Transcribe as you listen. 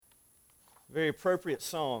Very appropriate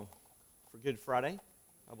song for Good Friday,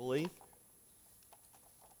 I believe.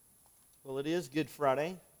 Well, it is Good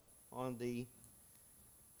Friday on the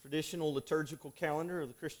traditional liturgical calendar of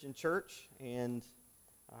the Christian church, and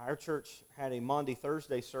our church had a Maundy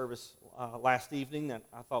Thursday service last evening that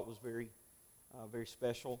I thought was very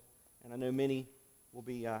special, and I know many will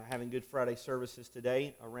be having Good Friday services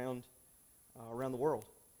today around the world.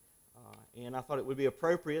 And I thought it would be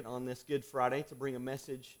appropriate on this Good Friday to bring a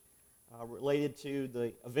message related to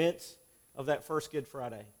the events of that first Good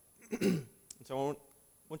Friday. And so I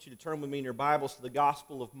want you to turn with me in your Bibles to the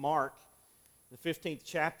Gospel of Mark, the 15th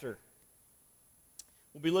chapter.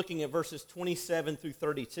 We'll be looking at verses 27 through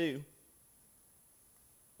 32. And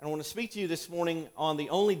I want to speak to you this morning on the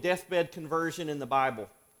only deathbed conversion in the Bible.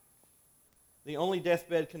 The only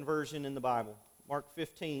deathbed conversion in the Bible. Mark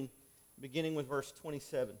 15, beginning with verse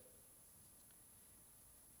 27.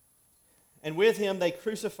 And with him they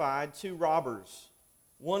crucified two robbers,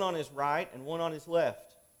 one on his right and one on his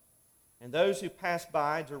left. And those who passed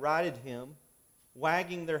by derided him,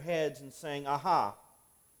 wagging their heads and saying, "Aha!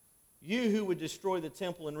 You who would destroy the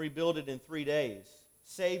temple and rebuild it in 3 days,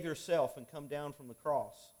 save yourself and come down from the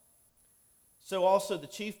cross." So also the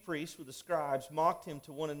chief priests with the scribes mocked him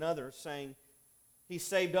to one another, saying, "He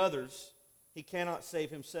saved others, he cannot save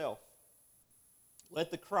himself. Let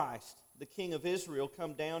the Christ, the King of Israel,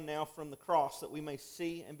 come down now from the cross, that we may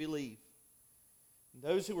see and believe." And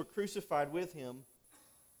those who were crucified with him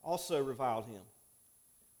also reviled him.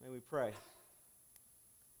 May we pray.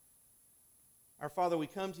 Our Father, we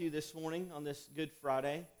come to you this morning on this Good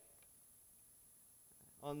Friday,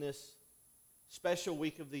 on this special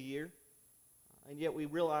week of the year, and yet we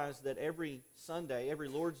realize that every Sunday, every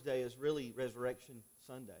Lord's Day, is really Resurrection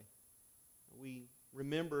Sunday. We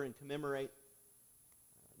remember and commemorate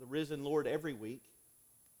the risen Lord every week,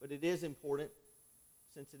 but it is important,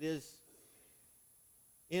 since it is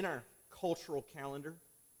in our cultural calendar,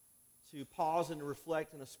 to pause and to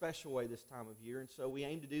reflect in a special way this time of year. And so we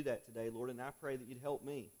aim to do that today, Lord, and I pray that you'd help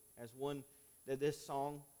me as one that this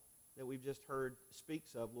song that we've just heard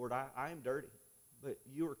speaks of. Lord, I am dirty, but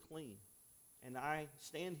you are clean. And I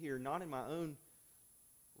stand here not in my own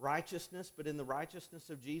righteousness, but in the righteousness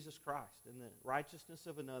of Jesus Christ, in the righteousness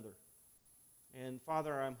of another. And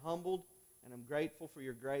Father, I'm humbled and I'm grateful for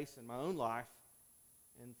your grace in my own life.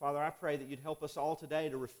 And Father, I pray that you'd help us all today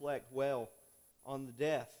to reflect well on the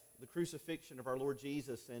death, the crucifixion of our Lord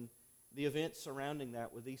Jesus, and the events surrounding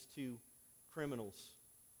that with these two criminals.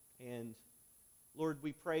 And Lord,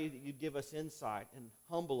 we pray that you'd give us insight and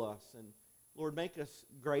humble us. And Lord, make us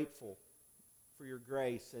grateful for your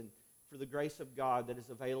grace and for the grace of God that is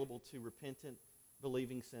available to repentant,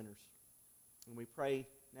 believing sinners. And we pray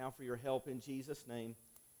now for your help in Jesus' name.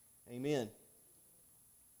 Amen.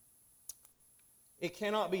 It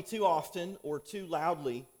cannot be too often or too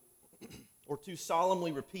loudly or too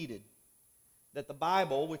solemnly repeated that the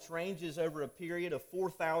Bible, which ranges over a period of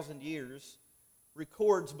 4,000 years,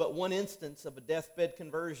 records but one instance of a deathbed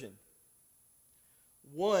conversion.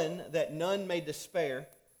 One that none may despair,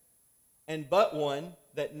 and but one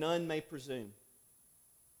that none may presume.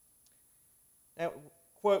 That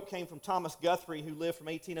quote came from Thomas Guthrie, who lived from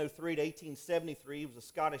 1803 to 1873. He was a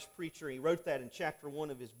Scottish preacher. He wrote that in chapter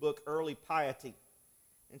 1 of his book, Early Piety.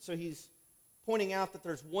 And so he's pointing out that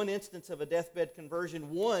there's one instance of a deathbed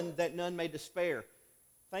conversion, one that none may despair.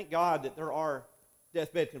 Thank God that there are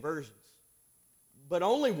deathbed conversions. But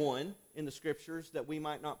only one in the Scriptures that we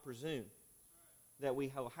might not presume that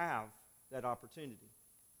we will have that opportunity.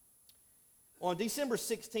 On December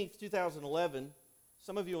 16th, 2011,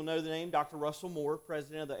 some of you will know the name Dr. Russell Moore,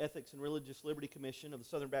 President of the Ethics and Religious Liberty Commission of the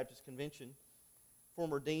Southern Baptist Convention,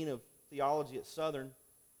 former Dean of Theology at Southern.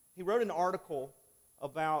 He wrote an article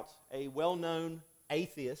about a well-known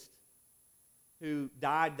atheist who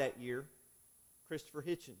died that year, Christopher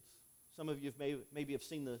Hitchens. Some of you maybe have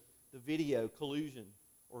seen the video collision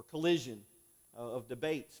of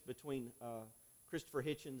debates between Christopher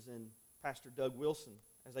Hitchens and Pastor Doug Wilson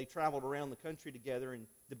as they traveled around the country together and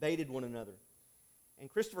debated one another. And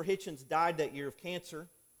Christopher Hitchens died that year of cancer.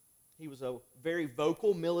 He was a very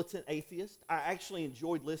vocal, militant atheist. I actually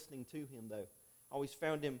enjoyed listening to him, though. I always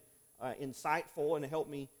found him insightful, and it helped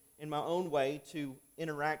me in my own way to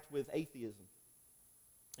interact with atheism.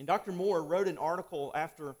 And Dr. Moore wrote an article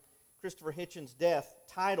after Christopher Hitchens' death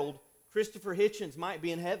titled, "Christopher Hitchens Might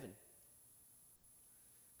Be in Heaven."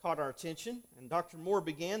 Caught our attention, and Dr. Moore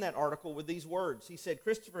began that article with these words. He said,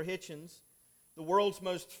 "Christopher Hitchens, the world's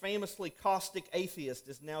most famously caustic atheist,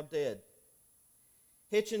 is now dead.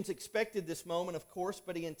 Hitchens expected this moment, of course,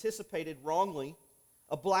 but he anticipated wrongly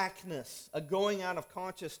a blackness, a going out of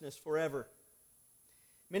consciousness forever.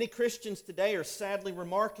 Many Christians today are sadly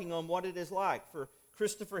remarking on what it is like for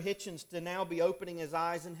Christopher Hitchens to now be opening his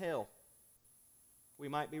eyes in hell. We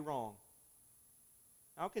might be wrong.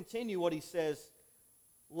 I'll continue what he says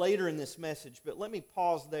later in this message, but let me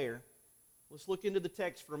pause there. Let's look into the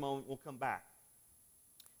text for a moment. We'll come back.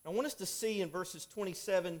 I want us to see in verses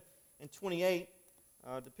 27 and 28,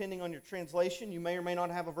 depending on your translation, you may or may not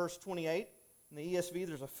have a verse 28. In the ESV,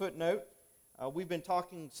 there's a footnote. We've been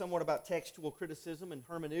talking somewhat about textual criticism and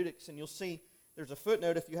hermeneutics, and you'll see there's a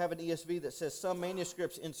footnote if you have an ESV that says some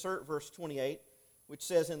manuscripts insert verse 28, which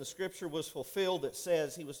says, "In the Scripture was fulfilled," that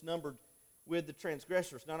says he was numbered with the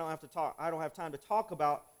transgressors. Now, I don't have time to talk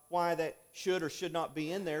about why that should or should not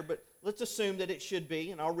be in there, but let's assume that it should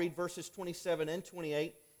be, and I'll read verses 27 and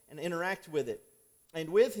 28 and interact with it. "And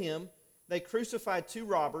with him they crucified two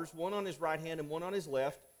robbers, one on his right hand and one on his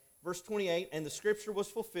left." Verse 28, "And the Scripture was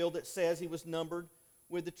fulfilled that says he was numbered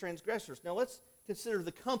with the transgressors." Now let's consider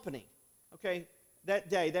the company, okay, that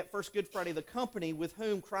day, that first Good Friday, the company with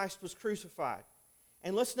whom Christ was crucified.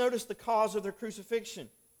 And let's notice the cause of their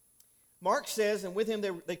crucifixion. Mark says, "And with him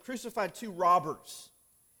they crucified two robbers."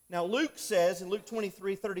 Now Luke says in Luke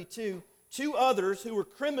 23:32, "Two others who were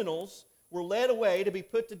criminals were led away to be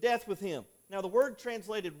put to death with him." Now the word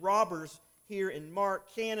translated robbers here in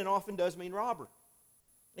Mark can and often does mean robber.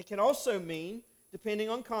 It can also mean, depending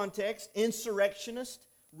on context, insurrectionist,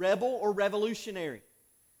 rebel, or revolutionary.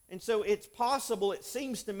 And so it's possible, it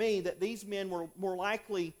seems to me, that these men were more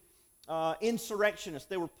likely insurrectionists.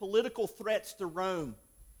 They were political threats to Rome.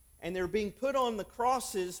 And they're being put on the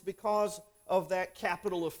crosses because of that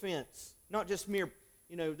capital offense. Not just mere,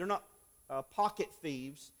 they're not pocket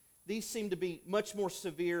thieves. These seem to be much more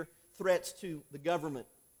severe threats to the government.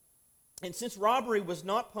 And since robbery was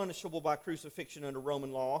not punishable by crucifixion under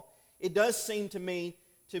Roman law, it does seem to me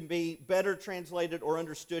to be better translated or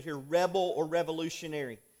understood here, rebel or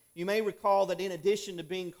revolutionary. You may recall that in addition to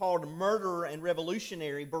being called a murderer and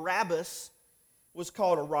revolutionary, Barabbas was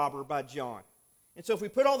called a robber by John. And so if we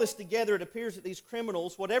put all this together, it appears that these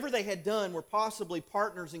criminals, whatever they had done, were possibly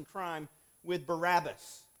partners in crime with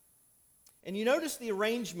Barabbas. And you notice the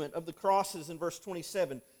arrangement of the crosses in verse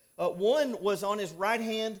 27. One was on his right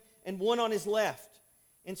hand and one on his left.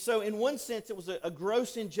 And so in one sense, it was a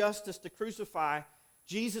gross injustice to crucify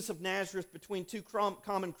Jesus of Nazareth between two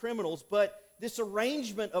common criminals. But this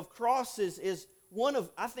arrangement of crosses is one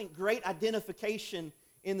of, I think, great identification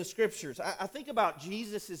in the Scriptures. I think about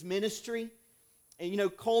Jesus' ministry,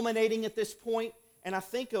 and culminating at this point. And I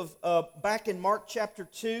think of back in Mark chapter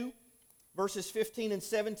 2, verses 15 and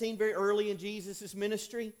 17, very early in Jesus'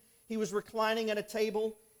 ministry. He was reclining at a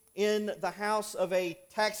table in the house of a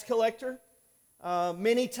tax collector.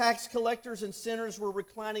 Many tax collectors and sinners were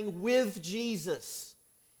reclining with Jesus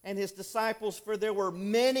and his disciples, for there were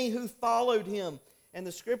many who followed him. And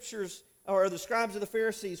the scriptures, or the scribes of the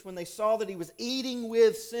Pharisees, when they saw that he was eating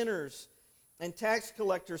with sinners and tax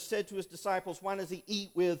collectors, said to his disciples, "Why does he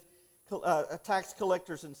eat with tax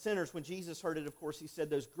collectors and sinners?" When Jesus heard it, of course, he said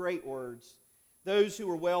those great words, "Those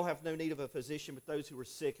who are well have no need of a physician, but those who are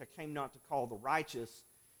sick. I came not to call the righteous,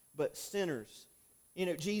 but sinners."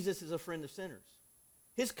 Jesus is a friend of sinners.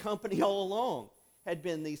 His company all along had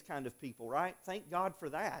been these kind of people, right? Thank God for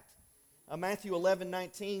that. Matthew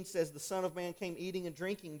 11:19 says, "The Son of Man came eating and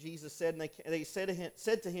drinking," Jesus said, and they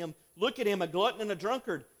said to him, "Look at him, a glutton and a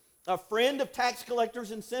drunkard, a friend of tax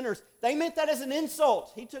collectors and sinners." They meant that as an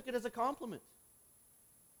insult. He took it as a compliment.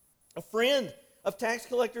 A friend of tax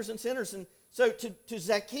collectors and sinners. And so to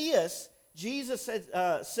Zacchaeus, Jesus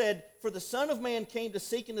said, "For the Son of Man came to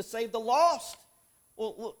seek and to save the lost."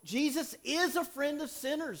 Well, look, Jesus is a friend of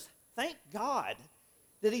sinners. Thank God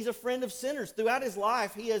that he's a friend of sinners. Throughout his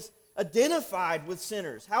life, he has identified with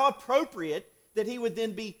sinners. How appropriate that he would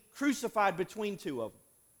then be crucified between two of them.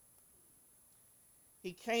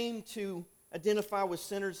 He came to identify with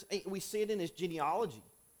sinners. We see it in his genealogy.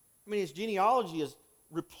 His genealogy is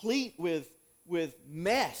replete with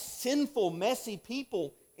mess, sinful, messy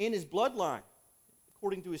people in his bloodline,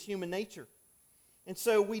 according to his human nature. And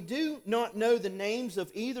so we do not know the names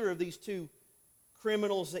of either of these two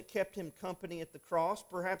criminals that kept him company at the cross.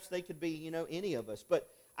 Perhaps they could be, any of us. But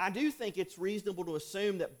I do think it's reasonable to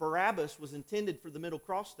assume that Barabbas was intended for the middle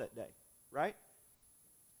cross that day, right?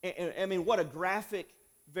 What a graphic,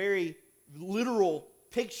 very literal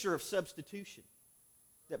picture of substitution.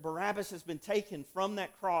 That Barabbas has been taken from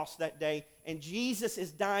that cross that day, and Jesus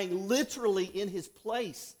is dying literally in his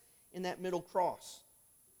place in that middle cross.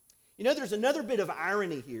 There's another bit of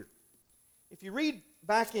irony here. If you read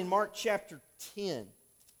back in Mark chapter 10,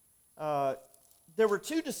 there were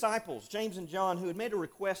two disciples, James and John, who had made a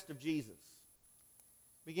request of Jesus.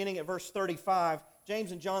 Beginning at verse 35,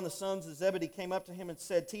 James and John, the sons of Zebedee, came up to him and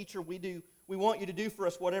said, "Teacher, we want you to do for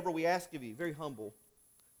us whatever we ask of you." Very humble.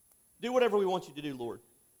 "Do whatever we want you to do, Lord."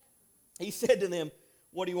 He said to them,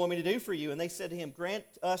 "What do you want me to do for you?" And they said to him, "Grant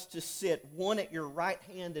us to sit, one at your right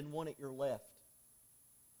hand and one at your left,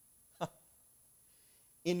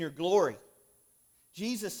 in your glory."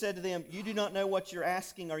 Jesus said to them, "You do not know what you're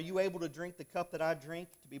asking. Are you able to drink the cup that I drink,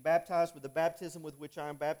 to be baptized with the baptism with which I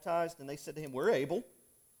am baptized?" And they said to him, "We're able."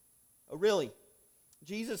 "Oh, really?"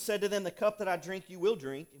 Jesus said to them, "The cup that I drink you will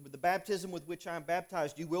drink, and with the baptism with which I am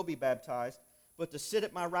baptized you will be baptized. But to sit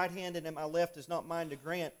at my right hand and at my left is not mine to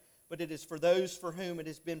grant, but it is for those for whom it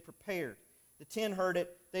has been prepared." The 10 heard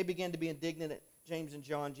it. They began to be indignant at James and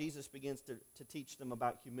John. Jesus begins to teach them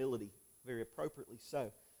about humility, very appropriately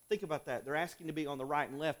so. Think about that. They're asking to be on the right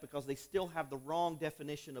and left because they still have the wrong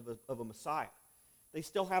definition of a Messiah. They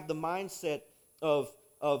still have the mindset of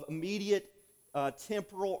immediate,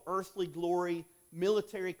 temporal, earthly glory,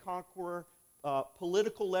 military conqueror,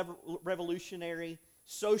 political revolutionary,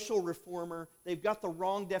 social reformer. They've got the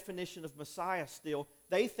wrong definition of Messiah still.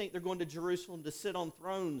 They think they're going to Jerusalem to sit on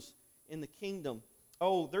thrones in the kingdom.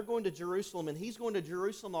 Oh, they're going to Jerusalem, and he's going to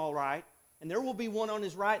Jerusalem all right, and there will be one on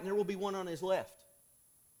his right and there will be one on his left.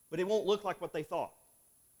 But it won't look like what they thought.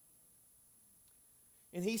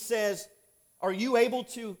 And he says, "Are you able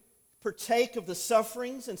to partake of the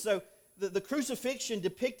sufferings?" And so the crucifixion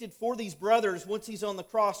depicted for these brothers, once he's on the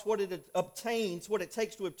cross, what it obtains, what it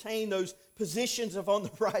takes to obtain those positions of on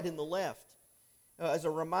the right and the left, as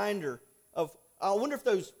a reminder of, I wonder if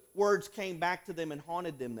those words came back to them and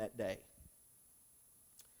haunted them that day.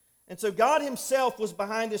 And so God himself was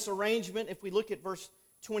behind this arrangement. If we look at verse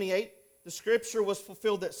 28, the scripture was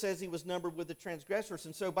fulfilled that says he was numbered with the transgressors.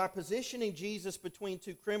 And so by positioning Jesus between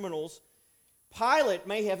two criminals, Pilate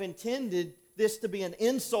may have intended this to be an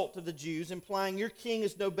insult to the Jews, implying your king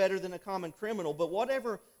is no better than a common criminal. But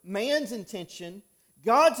whatever man's intention,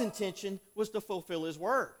 God's intention was to fulfill his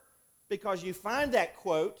word. Because you find that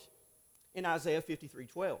quote in Isaiah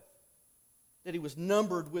 53:12, that he was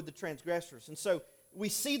numbered with the transgressors. And so we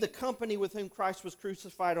see the company with whom Christ was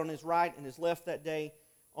crucified on his right and his left that day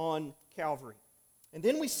on Calvary. And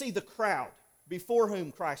then we see the crowd before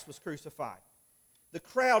whom Christ was crucified. The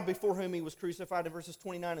crowd before whom he was crucified in verses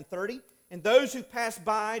 29 and 30. "And those who passed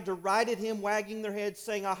by derided him, wagging their heads,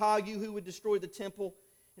 saying, 'Aha, you who would destroy the temple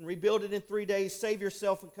and rebuild it in 3 days, save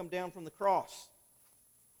yourself and come down from the cross.'"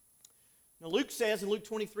 Now Luke says in Luke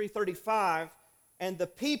 23:35, "And the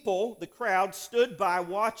people," the crowd, "stood by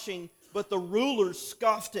watching, but the rulers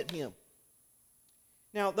scoffed at him."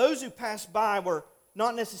 Now those who passed by were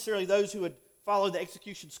not necessarily those who had followed the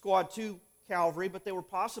execution squad to Calvary, but they were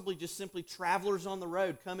possibly just simply travelers on the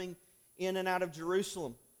road coming in and out of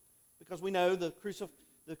Jerusalem. Because we know the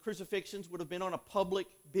crucifixions would have been on a public,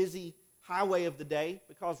 busy highway of the day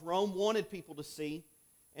because Rome wanted people to see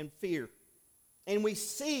and fear. And we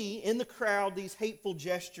see in the crowd these hateful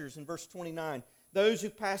gestures in verse 29. "Those who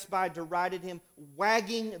passed by derided him,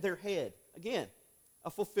 wagging their head." Again, a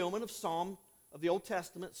fulfillment of the Old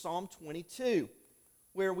Testament, Psalm 22.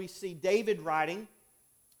 Where we see David writing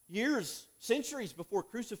centuries before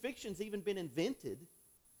crucifixion's even been invented.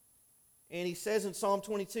 And he says in Psalm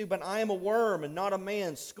 22, "But I am a worm and not a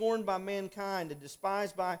man, scorned by mankind and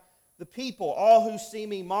despised by the people. All who see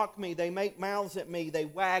me mock me. They make mouths at me. They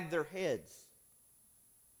wag their heads."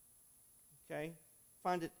 Okay?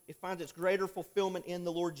 It finds its greater fulfillment in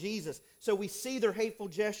the Lord Jesus. So we see their hateful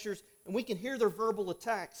gestures, and we can hear their verbal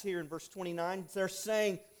attacks here in verse 29. They're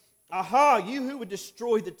saying, "Aha, you who would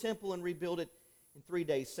destroy the temple and rebuild it in 3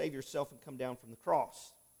 days, save yourself and come down from the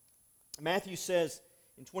cross." Matthew says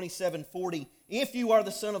in 27:40, "If you are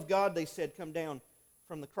the Son of God," they said, "come down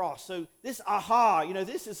from the cross." So this aha,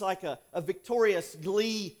 this is like a victorious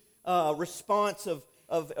glee response of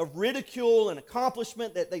ridicule and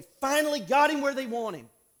accomplishment that they finally got him where they want him.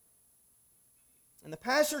 And the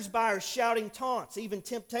passersby are shouting taunts, even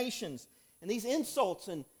temptations. And these insults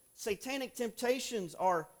and satanic temptations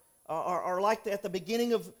are like at the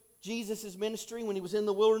beginning of Jesus' ministry when he was in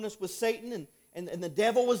the wilderness with Satan and the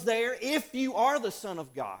devil was there. "If you are the Son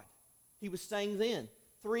of God," he was saying then.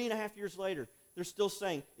 3.5 years later, they're still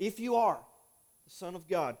saying, "If you are the Son of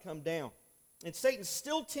God, come down." And Satan's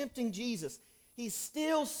still tempting Jesus. He's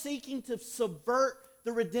still seeking to subvert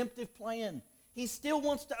the redemptive plan. He still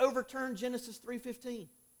wants to overturn Genesis 3:15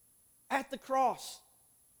 at the cross.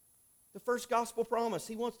 The first gospel promise.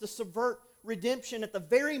 He wants to subvert redemption at the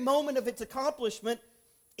very moment of its accomplishment,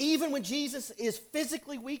 even when Jesus is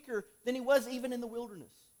physically weaker than he was even in the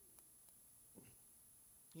wilderness.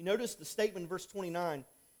 You notice the statement in verse 29.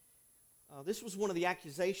 This was one of the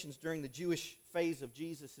accusations during the Jewish phase of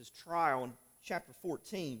Jesus' trial. And chapter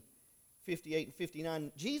 14, 58 and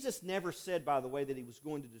 59, Jesus never said, by the way, that he was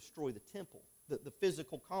going to destroy the temple, the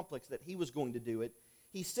physical complex, that he was going to do it.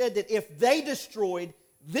 He said that if they destroyed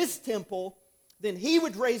this temple, then he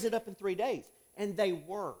would raise it up in 3 days. And they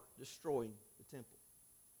were destroying the temple.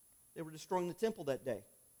 They were destroying the temple that day.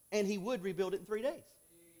 And he would rebuild it in 3 days.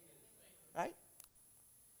 Right?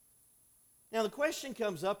 Now the question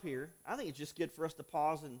comes up here. I think it's just good for us to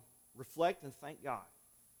pause and reflect and thank God.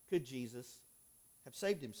 Could Jesus have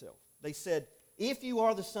saved himself? They said, if you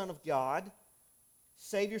are the Son of God,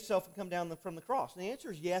 save yourself and come down from the cross. And the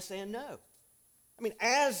answer is yes and no. I mean,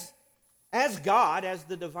 as God, as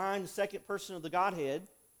the divine second person of the Godhead,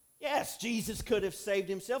 yes, Jesus could have saved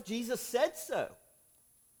himself. Jesus said so.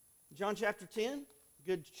 John chapter 10,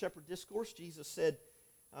 Good Shepherd Discourse, Jesus said,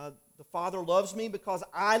 the Father loves me because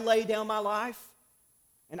I lay down my life,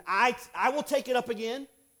 and I will take it up again.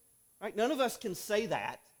 Right? None of us can say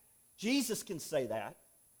that. Jesus can say that.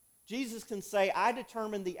 Jesus can say, I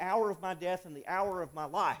determine the hour of my death and the hour of my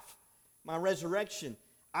life, my resurrection.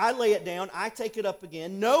 I lay it down, I take it up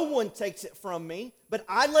again. No one takes it from me, but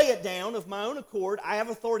I lay it down of my own accord. I have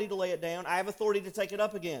authority to lay it down. I have authority to take it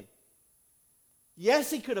up again. Yes,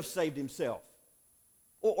 he could have saved himself.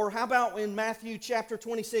 Or how about in Matthew chapter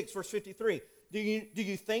 26, verse 53? Do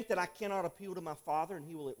you think that I cannot appeal to my Father and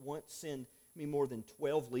he will at once send me more than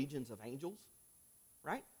 12 legions of angels?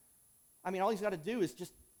 Right? I mean, all he's got to do is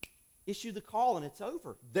just issue the call and it's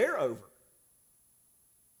over. They're over.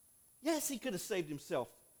 Yes, he could have saved himself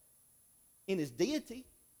in his deity.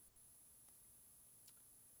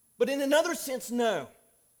 But in another sense, no.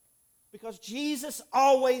 Because Jesus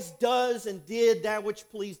always does and did that which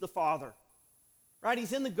pleased the Father. Right?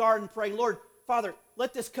 He's in the garden praying, Lord, Father,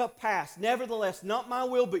 let this cup pass. Nevertheless, not my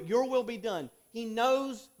will, but your will be done. He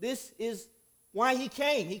knows this is why he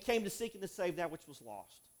came. He came to seek and to save that which was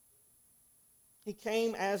lost. He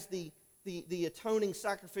came as the atoning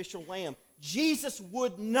sacrificial lamb. Jesus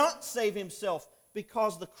would not save himself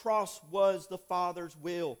because the cross was the Father's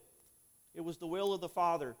will. It was the will of the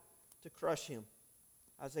Father to crush him.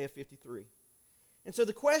 Isaiah 53. And so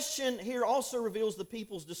the question here also reveals the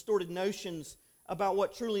people's distorted notions about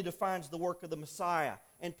what truly defines the work of the Messiah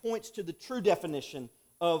and points to the true definition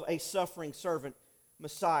of a suffering servant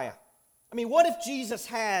Messiah. I mean, what if Jesus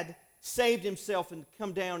had saved himself and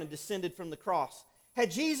come down and descended from the cross?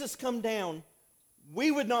 Had Jesus come down,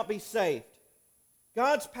 we would not be saved.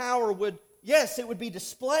 God's power would, yes, it would be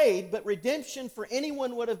displayed, but redemption for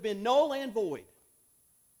anyone would have been null and void.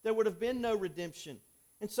 There would have been no redemption.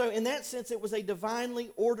 And so in that sense, it was a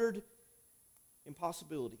divinely ordered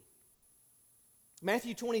impossibility.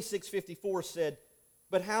 Matthew 26:54 said,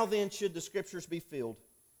 but how then should the Scriptures be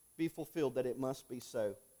fulfilled, that it must be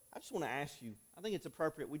so? I just want to ask you, I think it's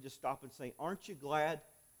appropriate we just stop and say, aren't you glad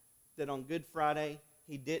that on Good Friday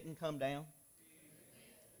he didn't come down?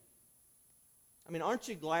 I mean, aren't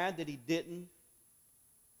you glad that he didn't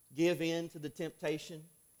give in to the temptation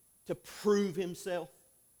to prove himself?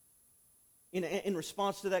 In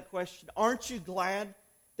response to that question, aren't you glad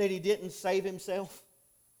that he didn't save himself?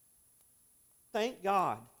 Thank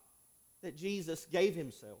God that Jesus gave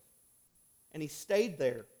himself. And he stayed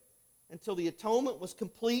there until the atonement was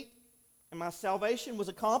complete and my salvation was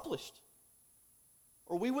accomplished.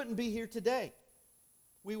 Or we wouldn't be here today.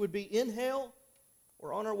 We would be in hell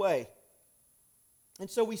or on our way. And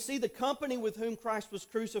so we see the company with whom Christ was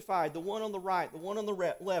crucified, the one on the right, the one on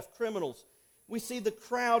the left, criminals. We see the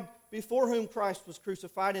crowd before whom Christ was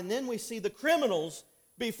crucified, and then we see the criminals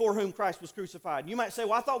before whom Christ was crucified. You might say,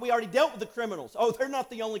 well, I thought we already dealt with the criminals. Oh, they're not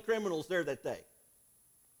the only criminals there that day.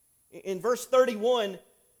 In verse 31,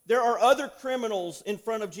 there are other criminals in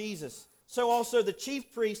front of Jesus. So also the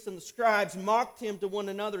chief priests and the scribes mocked him to one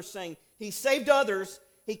another, saying, he saved others,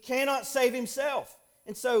 he cannot save himself.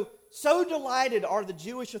 And so delighted are the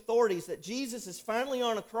Jewish authorities that Jesus is finally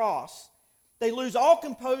on a cross, they lose all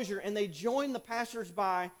composure and they join the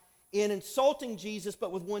passersby in insulting Jesus,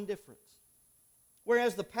 but with one difference.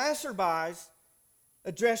 Whereas the passerbys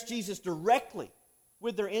address Jesus directly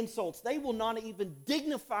with their insults, they will not even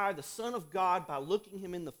dignify the Son of God by looking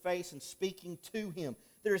him in the face and speaking to him.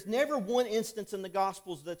 There is never one instance in the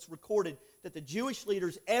Gospels that's recorded that the Jewish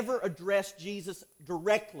leaders ever addressed Jesus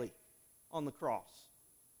directly on the cross.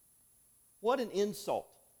 What an insult.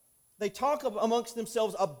 They talk amongst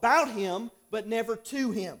themselves about him, but never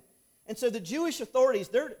to him. And so the Jewish authorities,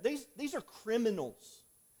 these are criminals.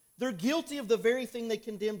 They're guilty of the very thing they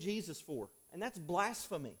condemned Jesus for, and that's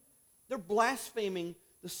blasphemy. They're blaspheming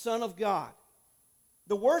the Son of God.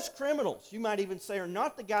 The worst criminals, you might even say, are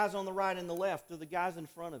not the guys on the right and the left, they're the guys in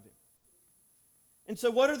front of him. And so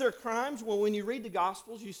what are their crimes? Well, when you read the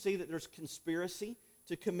Gospels, you see that there's conspiracy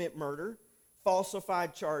to commit murder,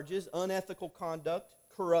 falsified charges, unethical conduct,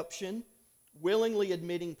 corruption, willingly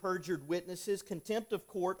admitting perjured witnesses, contempt of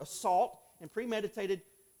court, assault, and premeditated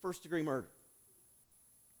first-degree murder.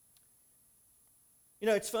 You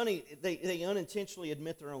know, it's funny, they unintentionally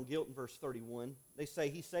admit their own guilt in verse 31. They say,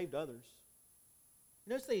 he saved others.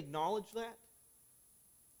 You notice they acknowledge that?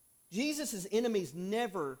 Jesus' enemies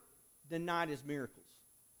never denied his miracles.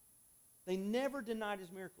 They never denied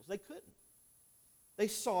his miracles. They couldn't. They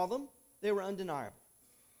saw them. They were undeniable.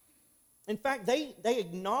 In fact, they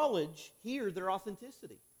acknowledge here their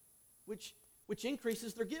authenticity, which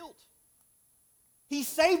increases their guilt. He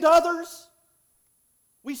saved others.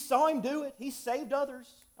 We saw him do it. He saved others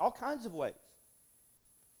all kinds of ways.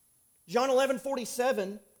 John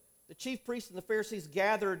 11:47, the chief priests and the Pharisees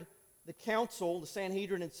gathered the council, the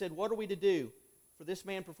Sanhedrin, and said, what are we to do? For this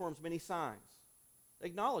man performs many signs. They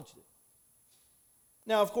acknowledged it.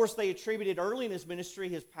 Now, of course, they attributed early in his ministry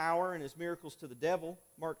his power and his miracles to the devil.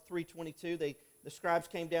 Mark 3:22, the scribes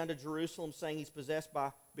came down to Jerusalem saying he's possessed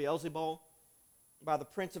by Beelzebul, by the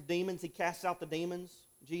prince of demons. He casts out the demons.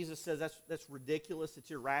 Jesus says that's ridiculous.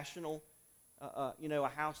 It's irrational. A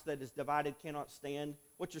house that is divided cannot stand.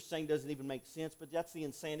 What you're saying doesn't even make sense, but that's the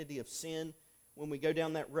insanity of sin when we go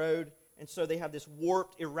down that road. And so they have this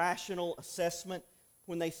warped, irrational assessment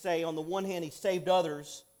when they say, on the one hand, he saved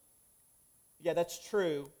others. Yeah, that's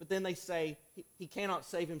true. But then they say he cannot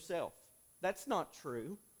save himself. That's not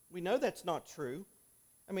true. We know that's not true.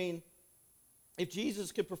 I mean, if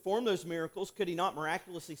Jesus could perform those miracles, could he not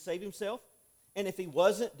miraculously save himself? And if he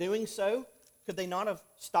wasn't doing so, could they not have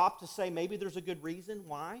stopped to say maybe there's a good reason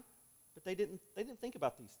why? But they didn't think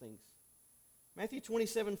about these things. Matthew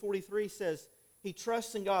 27:43 says, he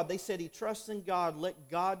trusts in God. They said he trusts in God. Let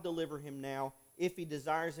God deliver him now if he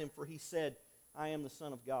desires him, for he said, I am the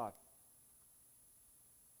Son of God.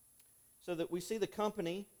 So that we see the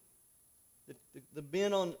company, the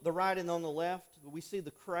men on the right and on the left. We see the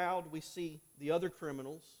crowd. We see the other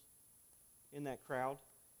criminals in that crowd.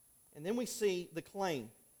 And then we see the claim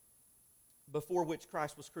before which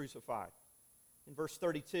Christ was crucified. In verse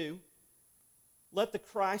 32, let the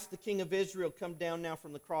Christ, the King of Israel, come down now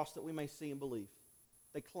from the cross that we may see and believe.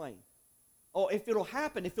 They claim. Oh, if it'll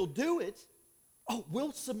happen, if he'll do it,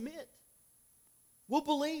 we'll submit. We'll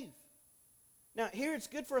believe. Now, here it's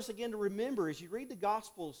good for us again to remember, as you read the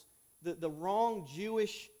Gospels, the wrong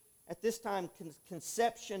Jewish, at this time,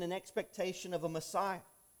 conception and expectation of a Messiah.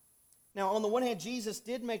 Now, on the one hand, Jesus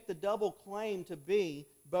did make the double claim to be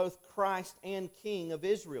both Christ and King of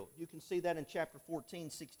Israel. You can see that in chapter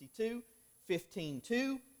 14:62,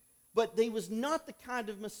 15:2. But he was not the kind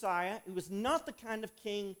of Messiah, he was not the kind of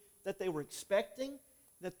king that they were expecting,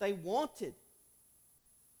 that they wanted.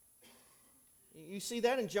 You see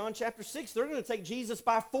that in John chapter 6. They're going to take Jesus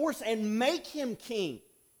by force and make him king.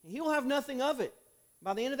 He'll have nothing of it.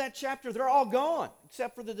 By the end of that chapter, they're all gone,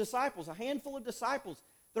 except for the disciples, a handful of disciples.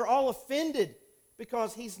 They're all offended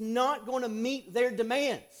because he's not going to meet their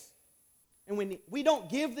demands. And when we don't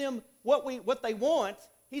give them what they want,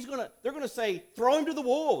 they're going to say, throw him to the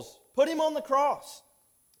wolves, put him on the cross.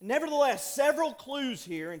 Nevertheless, several clues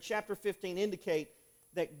here in chapter 15 indicate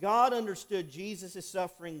that God understood Jesus'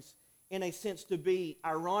 sufferings in a sense to be,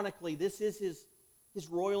 ironically, this is his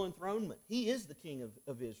royal enthronement. He is the King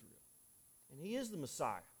of Israel. And he is the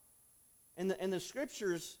Messiah. And the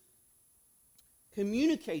Scriptures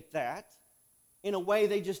communicate that in a way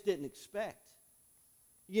they just didn't expect.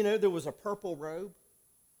 You know, there was a purple robe,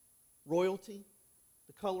 royalty,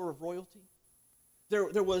 the color of royalty.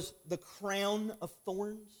 There was the crown of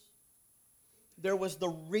thorns. There was the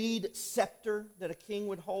reed scepter that a king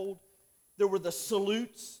would hold. There were the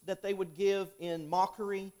salutes that they would give in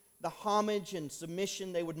mockery, the homage and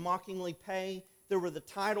submission they would mockingly pay. There were the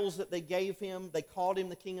titles that they gave him. They called him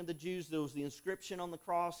the King of the Jews. There was the inscription on the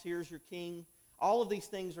cross, here's your king. All of these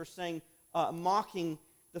things are saying, mocking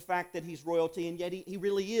the fact that he's royalty, and yet he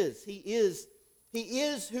really is. He is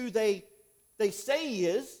who they say he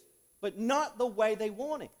is, but not the way they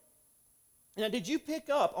want him. Now, did you pick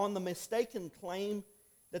up on the mistaken claim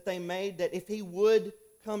that they made that if he would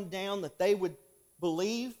come down, that they would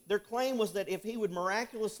believe? Their claim was that if he would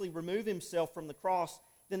miraculously remove himself from the cross,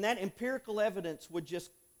 then that empirical evidence would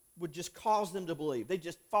just cause them to believe. They'd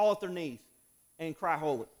just fall at their knees and cry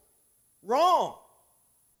holy. Wrong.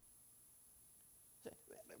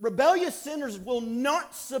 Rebellious sinners will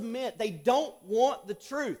not submit. They don't want the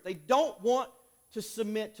truth. They don't want to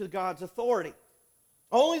submit to God's authority.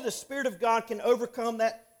 Only the Spirit of God can overcome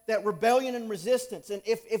that rebellion and resistance. And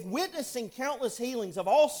if witnessing countless healings of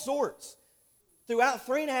all sorts throughout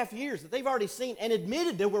 3.5 years that they've already seen and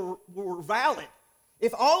admitted that were valid.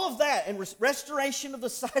 If all of that and restoration of the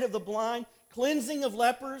sight of the blind, cleansing of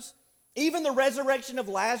lepers, even the resurrection of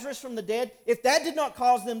Lazarus from the dead, if that did not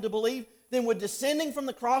cause them to believe, then would descending from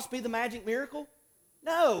the cross be the magic miracle?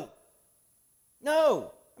 No.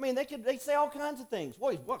 No. I mean, they say all kinds of things.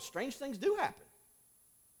 Boy, what strange things do happen.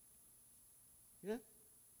 You know?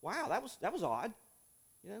 Wow, that was odd.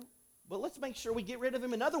 You know? But let's make sure we get rid of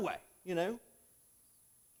him another way, you know?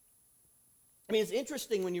 I mean, it's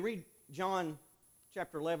interesting when you read John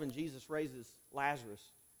chapter 11, Jesus raises Lazarus.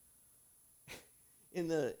 In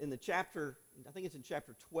the chapter, I think it's in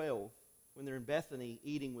chapter 12, when they're in Bethany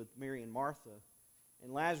eating with Mary and Martha,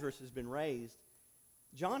 and Lazarus has been raised,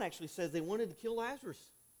 John actually says they wanted to kill Lazarus.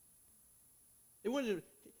 They wanted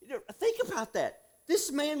to, think about that.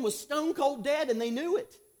 This man was stone cold dead, and they knew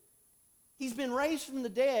it. He's been raised from the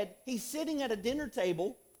dead. He's sitting at a dinner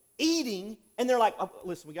table, eating, and they're like, oh,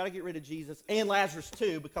 listen, we got to get rid of Jesus and Lazarus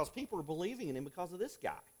too, because people are believing in him because of this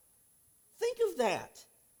guy. Think of that.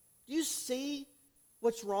 Do you see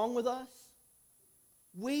what's wrong with us?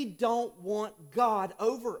 We don't want God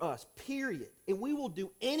over us, period. And we will do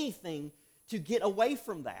anything to get away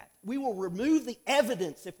from that. We will remove the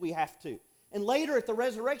evidence if we have to. And later at the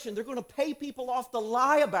resurrection, they're going to pay people off to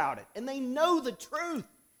lie about it. And they know the truth.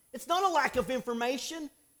 It's not a lack of information.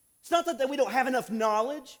 It's not that we don't have enough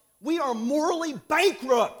knowledge. We are morally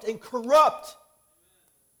bankrupt and corrupt.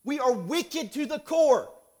 We are wicked to the core.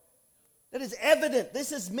 That is evident.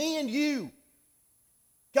 This is me and you.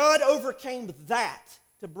 God overcame that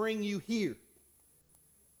to bring you here.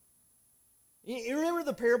 You remember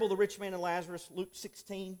the parable of the rich man and Lazarus, Luke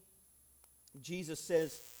 16? Jesus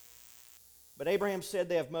says, but Abraham said,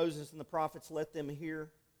 they have Moses and the prophets, let them hear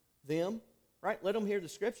them. Right? Let them hear the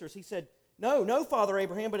scriptures. He said, no, Father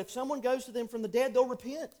Abraham, but if someone goes to them from the dead, they'll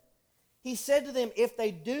repent. He said to them, if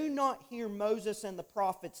they do not hear Moses and the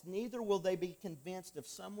prophets, neither will they be convinced if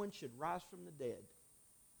someone should rise from the dead.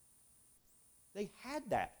 They had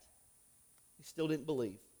that. They still didn't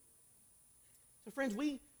believe. So friends,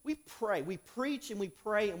 we pray. We preach and we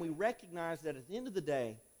pray and we recognize that at the end of the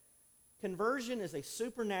day, conversion is a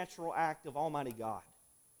supernatural act of Almighty God.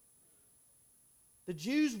 The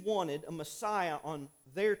Jews wanted a Messiah on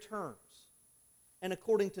their terms and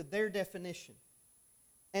according to their definition.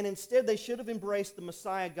 And instead, they should have embraced the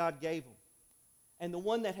Messiah God gave them and the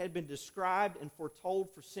one that had been described and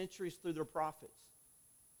foretold for centuries through their prophets.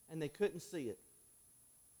 And they couldn't see it.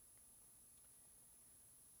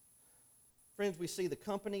 Friends, we see the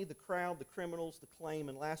company, the crowd, the criminals, the claim,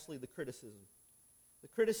 and lastly, the criticism. The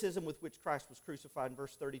criticism with which Christ was crucified in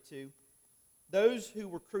verse 32. Those who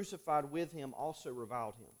were crucified with him also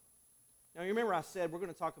reviled him. Now, you remember I said we're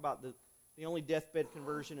going to talk about the only deathbed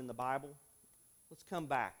conversion in the Bible? Let's come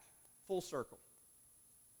back, full circle.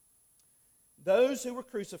 Those who were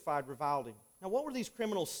crucified reviled him. Now, what were these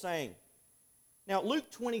criminals saying? Now,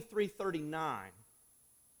 Luke 23:39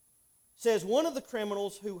 says, one of the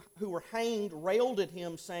criminals who were hanged railed at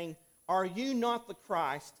him, saying, are you not the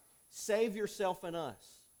Christ? Save yourself and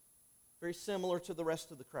us. Very similar to the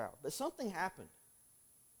rest of the crowd. But something happened.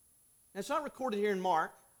 Now, it's not recorded here in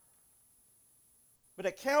Mark, but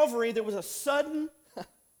at Calvary there was a sudden,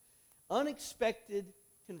 unexpected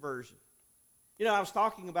conversion. You know, I was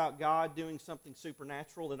talking about God doing something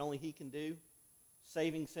supernatural that only he can do,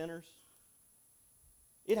 saving sinners.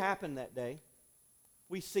 It happened that day.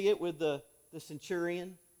 We see it with the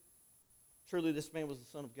centurion. Truly, this man was the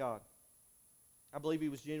Son of God. I believe he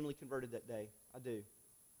was genuinely converted that day. I do.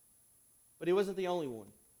 But he wasn't the only one.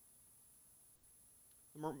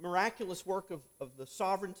 The miraculous work of the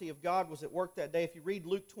sovereignty of God was at work that day. If you read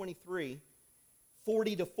Luke 23,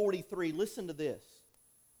 40 to 43, listen to this.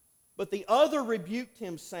 But the other rebuked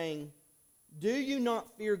him, saying, do you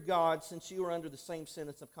not fear God, since you are under the same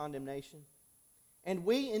sentence of condemnation? And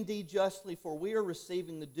we indeed justly, for we are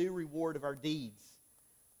receiving the due reward of our deeds.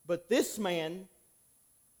 But this man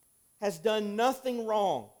has done nothing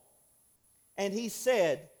wrong. And he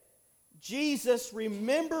said, Jesus,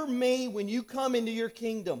 remember me when you come into your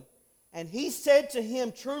kingdom. And he said to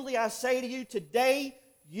him, truly I say to you, today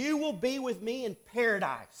you will be with me in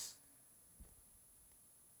paradise.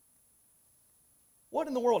 What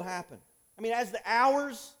in the world happened? I mean, as the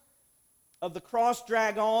hours of the cross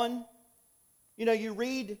drag on, you know, you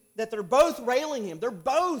read that they're both railing him. They're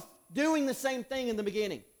both doing the same thing in the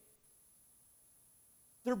beginning.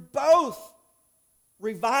 They're both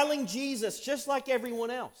reviling Jesus just like everyone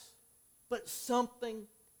else. But something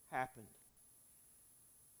happened.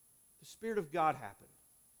 The Spirit of God happened.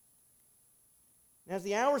 And as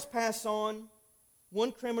the hours pass on,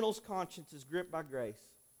 one criminal's conscience is gripped by grace.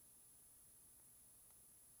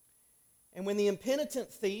 And when the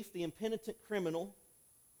impenitent thief, the impenitent criminal,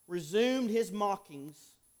 resumed his mockings,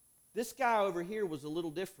 this guy over here was a little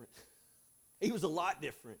different. He was a lot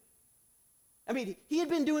different. I mean, he had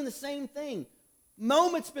been doing the same thing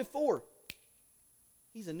moments before.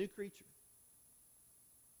 He's a new creature.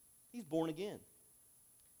 He's born again.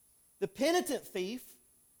 The penitent thief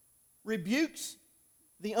rebukes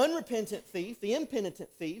the unrepentant thief, the impenitent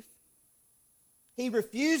thief. He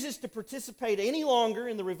refuses to participate any longer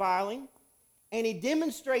in the reviling, and he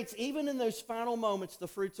demonstrates, even in those final moments, the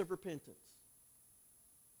fruits of repentance.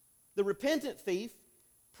 The repentant thief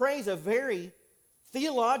prays a very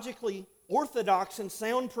theologically orthodox and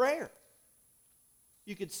sound prayer,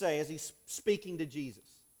 you could say, as he's speaking to Jesus.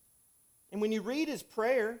 And when you read his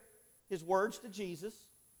prayer, his words to Jesus,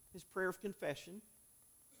 his prayer of confession,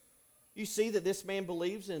 you see that this man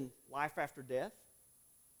believes in life after death.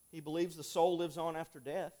 He believes the soul lives on after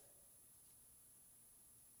death.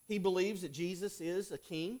 He believes that Jesus is a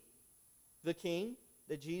king, the king,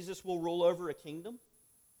 that Jesus will rule over a kingdom.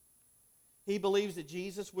 He believes that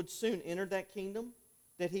Jesus would soon enter that kingdom,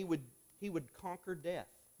 that he would conquer death,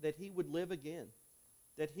 that he would live again,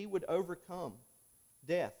 that he would overcome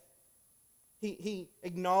death. He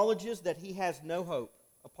acknowledges that he has no hope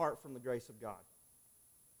apart from the grace of God.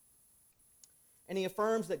 And he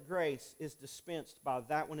affirms that grace is dispensed by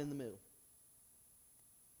that one in the middle.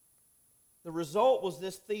 The result was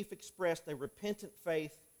this thief expressed a repentant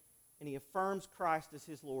faith, and he affirms Christ as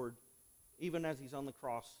his Lord, even as he's on the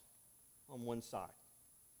cross on one side.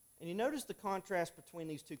 And you notice the contrast between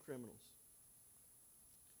these two criminals.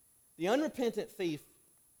 The unrepentant thief,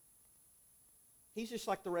 he's just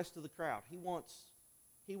like the rest of the crowd. He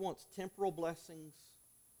wants temporal blessings.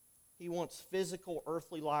 He wants physical,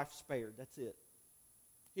 earthly life spared. That's it.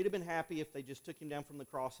 He'd have been happy if they just took him down from the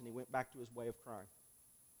cross and he went back to his way of crime.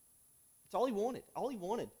 That's all he wanted. All he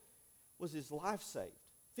wanted was his life saved,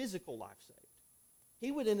 physical life saved. He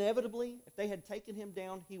would inevitably, if they had taken him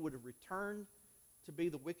down, he would have returned to be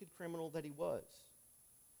the wicked criminal that he was,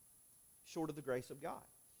 short of the grace of God.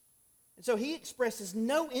 And so he expresses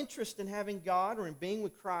no interest in having God or in being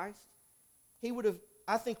with Christ. He would have,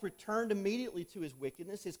 I think, returned immediately to his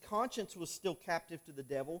wickedness. His conscience was still captive to the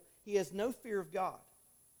devil. He has no fear of God.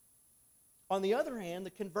 On the other hand,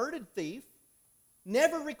 the converted thief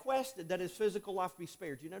never requested that his physical life be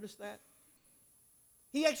spared. Do you notice that?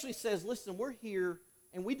 He actually says, listen, we're here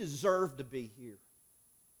and we deserve to be here.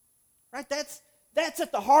 Right? That's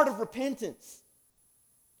at the heart of repentance,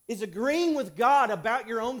 is agreeing with God about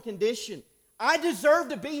your own condition. I deserve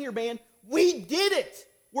to be here, man. We did it.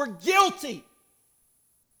 We're guilty.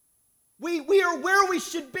 We are where we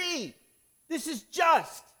should be. This is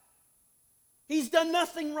just. He's done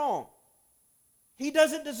nothing wrong. He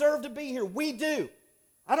doesn't deserve to be here. We do.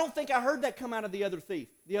 I don't think I heard that come out of the other thief,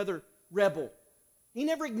 the other rebel. He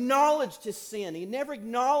never acknowledged his sin. He never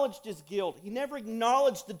acknowledged his guilt. He never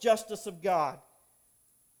acknowledged the justice of God.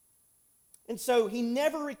 And so he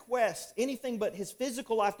never requests anything but his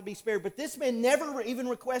physical life to be spared. But this man never even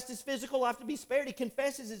requests his physical life to be spared. He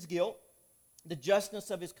confesses his guilt, the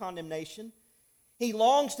justness of his condemnation. He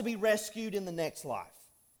longs to be rescued in the next life.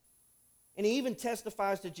 And he even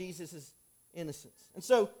testifies to Jesus' innocence. And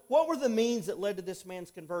so, what were the means that led to this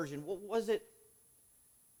man's conversion? What was it?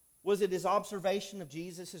 Was it his observation of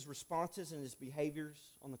Jesus, his responses and his behaviors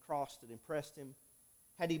on the cross that impressed him?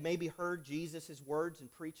 Had he maybe heard Jesus' words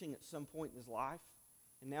and preaching at some point in his life?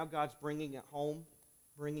 And now God's bringing it home,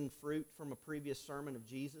 bringing fruit from a previous sermon of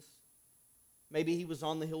Jesus? Maybe he was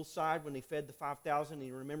on the hillside when he fed the 5,000 and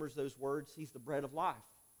he remembers those words, he's the bread of life.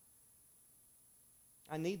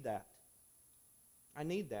 I need that. I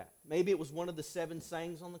need that. Maybe it was one of the 7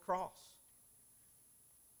 sayings on the cross.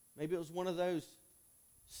 Maybe it was one of those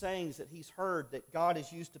sayings that he's heard that God has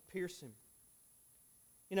used to pierce him.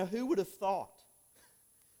 You know, who would have thought?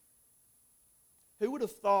 Who would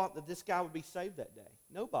have thought that this guy would be saved that day?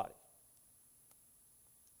 Nobody.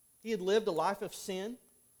 He had lived a life of sin.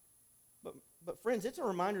 But friends, it's a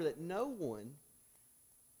reminder that no one,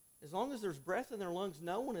 as long as there's breath in their lungs,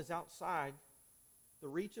 no one is outside the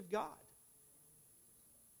reach of God.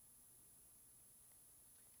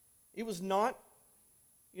 It was not,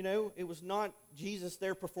 it was not Jesus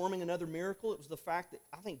there performing another miracle. It was the fact that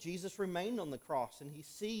I think Jesus remained on the cross and he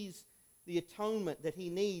sees the atonement that he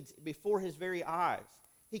needs before his very eyes.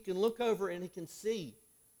 He can look over and he can see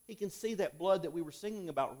that blood that we were singing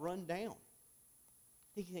about run down.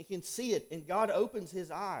 He can see it, and God opens his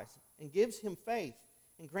eyes and gives him faith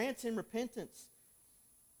and grants him repentance.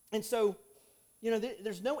 And so,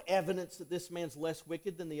 there's no evidence that this man's less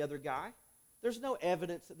wicked than the other guy. There's no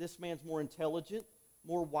evidence that this man's more intelligent,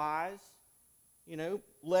 more wise,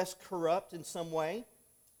 less corrupt in some way,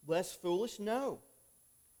 less foolish. No.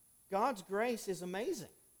 God's grace is amazing.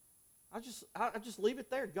 I just leave it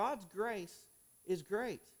there. God's grace is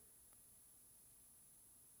great.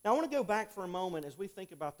 Now I want to go back for a moment as we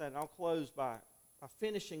think about that, and I'll close by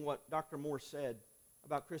finishing what Dr. Moore said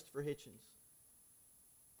about Christopher Hitchens.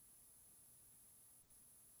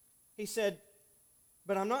 He said,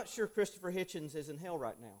 but I'm not sure Christopher Hitchens is in hell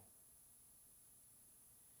right now.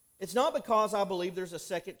 It's not because I believe there's a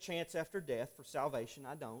second chance after death for salvation.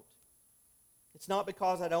 I don't. It's not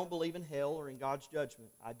because I don't believe in hell or in God's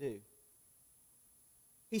judgment. I do.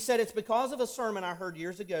 He said, it's because of a sermon I heard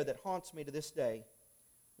years ago that haunts me to this day,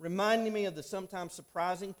 reminding me of the sometimes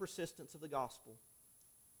surprising persistence of the gospel.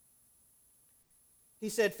 He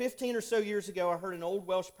said, 15 or so years ago, I heard an old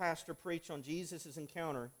Welsh pastor preach on Jesus'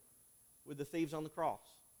 encounter with the thieves on the cross.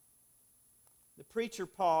 The preacher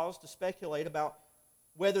paused to speculate about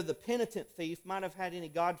whether the penitent thief might have had any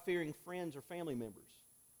God-fearing friends or family members.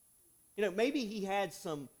 Maybe he had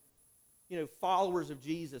some, followers of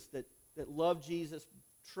Jesus that loved Jesus,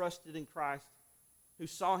 trusted in Christ, who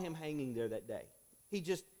saw him hanging there that day.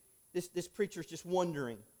 This preacher's just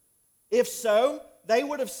wondering. If so, they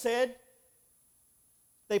would have said,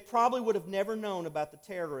 they probably would have never known about the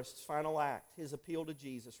terrorist's final act, his appeal to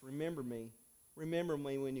Jesus. Remember me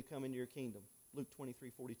when you come into your kingdom. Luke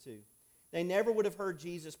 23:42. They never would have heard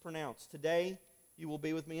Jesus pronounce, today you will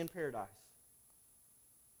be with me in paradise.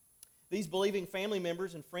 These believing family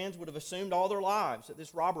members and friends would have assumed all their lives that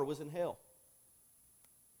this robber was in hell,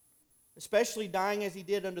 especially dying as he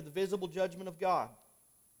did under the visible judgment of God.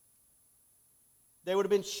 They would have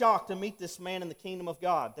been shocked to meet this man in the kingdom of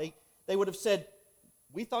God. They would have said,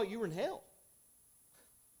 we thought you were in hell.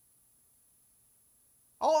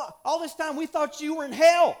 All this time we thought you were in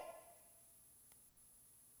hell.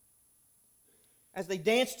 As they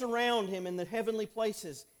danced around him in the heavenly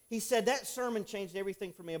places, he said, that sermon changed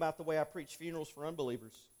everything for me about the way I preach funerals for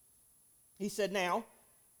unbelievers. He said, now,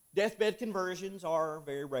 deathbed conversions are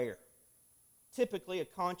very rare. Typically, a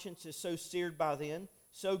conscience is so seared by then,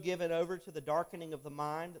 so given over to the darkening of the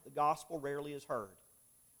mind that the gospel rarely is heard.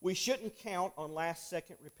 We shouldn't count on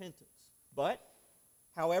last-second repentance. But,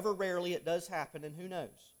 however rarely it does happen, and who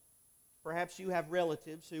knows, perhaps you have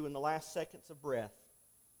relatives who, in the last seconds of breath,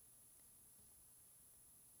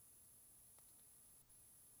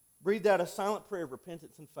 breathed out a silent prayer of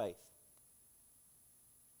repentance and faith.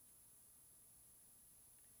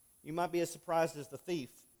 You might be as surprised as the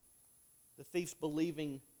thief's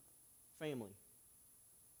believing family.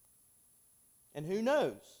 And who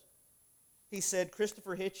knows? He said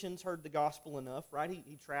Christopher Hitchens heard the gospel enough, right?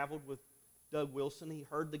 He traveled with Doug Wilson. He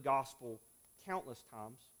heard the gospel countless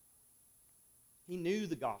times. He knew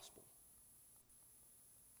the gospel.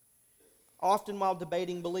 Often while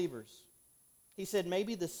debating believers, he said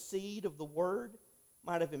maybe the seed of the word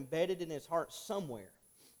might have embedded in his heart somewhere.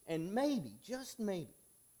 And maybe, just maybe,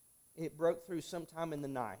 it broke through sometime in the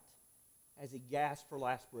night as he gasped for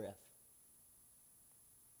last breath.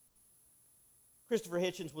 Christopher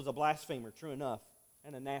Hitchens was a blasphemer, true enough,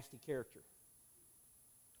 and a nasty character.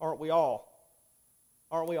 Aren't we all?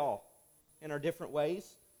 Aren't we all? In our different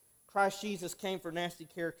ways. Christ Jesus came for nasty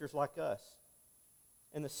characters like us.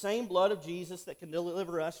 And the same blood of Jesus that can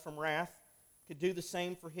deliver us from wrath could do the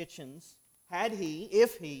same for Hitchens,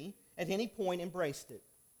 if he, at any point embraced it.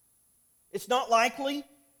 It's not likely,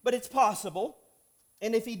 but it's possible.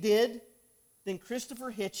 And if he did, then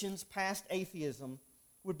Christopher Hitchens' past atheism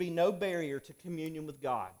would be no barrier to communion with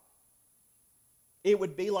God. It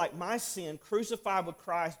would be like my sin, crucified with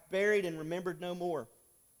Christ, buried and remembered no more.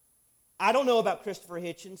 I don't know about Christopher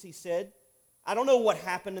Hitchens, he said. I don't know what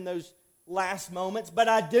happened in those last moments, but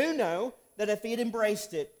I do know that if he had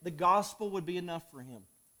embraced it, the gospel would be enough for him.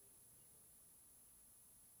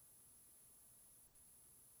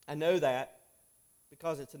 I know that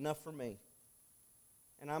because it's enough for me.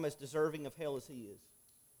 And I'm as deserving of hell as he is.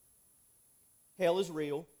 Hell is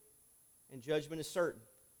real, and judgment is certain.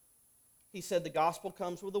 He said the gospel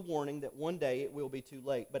comes with a warning that one day it will be too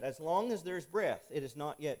late. But as long as there is breath, it is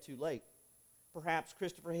not yet too late. Perhaps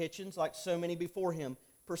Christopher Hitchens, like so many before him,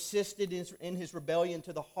 persisted in his rebellion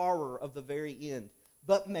to the horror of the very end.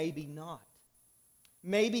 But maybe not.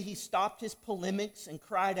 Maybe he stopped his polemics and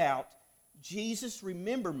cried out, Jesus,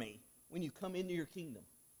 remember me when you come into your kingdom.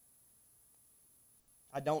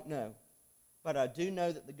 I don't know. But I do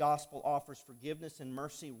know that the gospel offers forgiveness and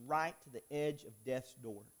mercy right to the edge of death's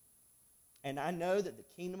door. And I know that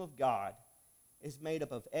the kingdom of God is made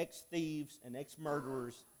up of ex-thieves and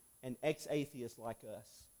ex-murderers and ex-atheists like us.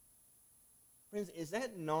 Friends, is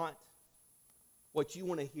that not what you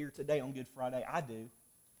want to hear today on Good Friday? I do.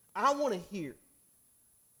 I want to hear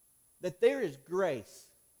that there is grace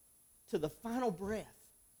to the final breath,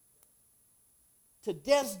 to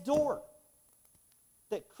death's door,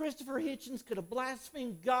 that Christopher Hitchens could have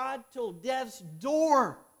blasphemed God till death's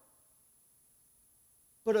door.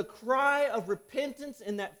 But a cry of repentance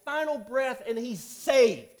in that final breath, and he's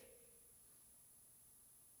saved.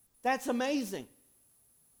 That's amazing.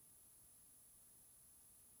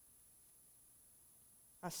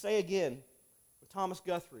 I say again, with Thomas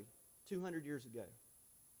Guthrie, 200 years ago,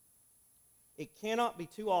 it cannot be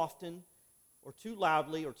too often or too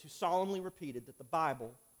loudly or too solemnly repeated that the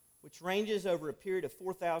Bible, which ranges over a period of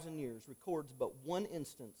 4,000 years, records but one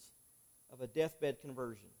instance of a deathbed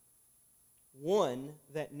conversion. One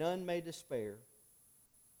that none may despair,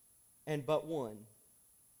 and but one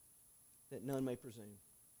that none may presume.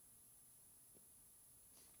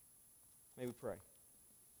 May we pray.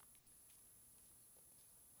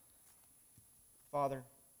 Father,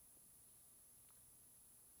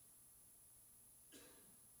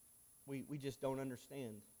 we just don't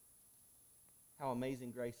understand how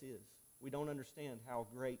amazing grace is. We don't understand how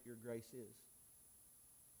great your grace is.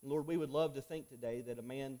 Lord, we would love to think today that a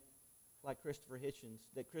man like Christopher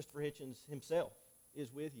Hitchens himself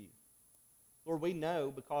is with you. Lord, we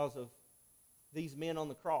know because of these men on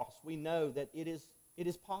the cross, we know that it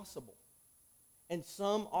is possible. And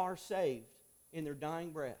some are saved in their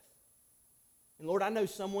dying breath. And Lord, I know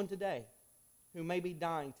someone today who may be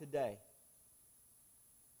dying today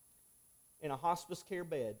in a hospice care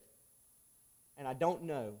bed, and I don't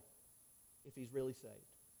know if he's really saved.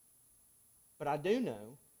 But I do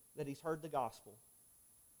know that he's heard the gospel.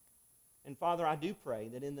 And Father, I do pray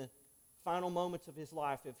that in the final moments of his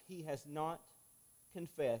life, if he has not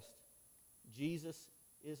confessed Jesus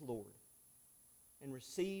is Lord and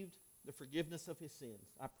received the forgiveness of his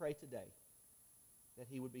sins, I pray today that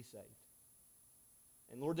he would be saved.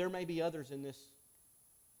 And Lord, there may be others in this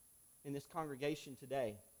congregation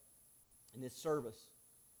today, in this service,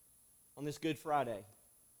 on this Good Friday,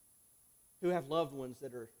 who have loved ones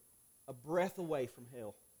that are a breath away from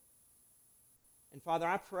hell. And Father,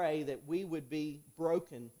 I pray that we would be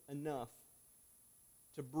broken enough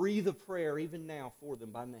to breathe a prayer even now for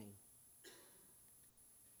them by name.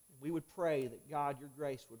 We would pray that God, your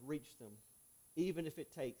grace would reach them, even if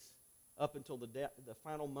it takes up until the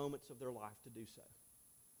final moments of their life to do so.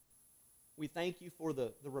 We thank you for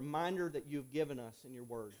the reminder that you've given us in your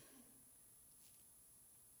word,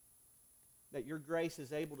 that your grace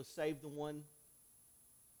is able to save the one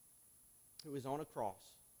who is on a cross.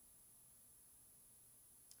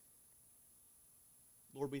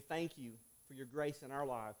 Lord, we thank you for your grace in our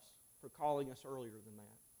lives, for calling us earlier than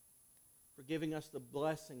that, for giving us the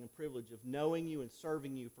blessing and privilege of knowing you and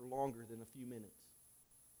serving you for longer than a few minutes.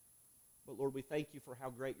 But Lord, we thank you for how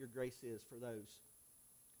great your grace is for those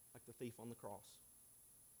like the thief on the cross.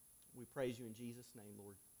 We praise you in Jesus' name,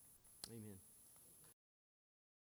 Lord. Amen.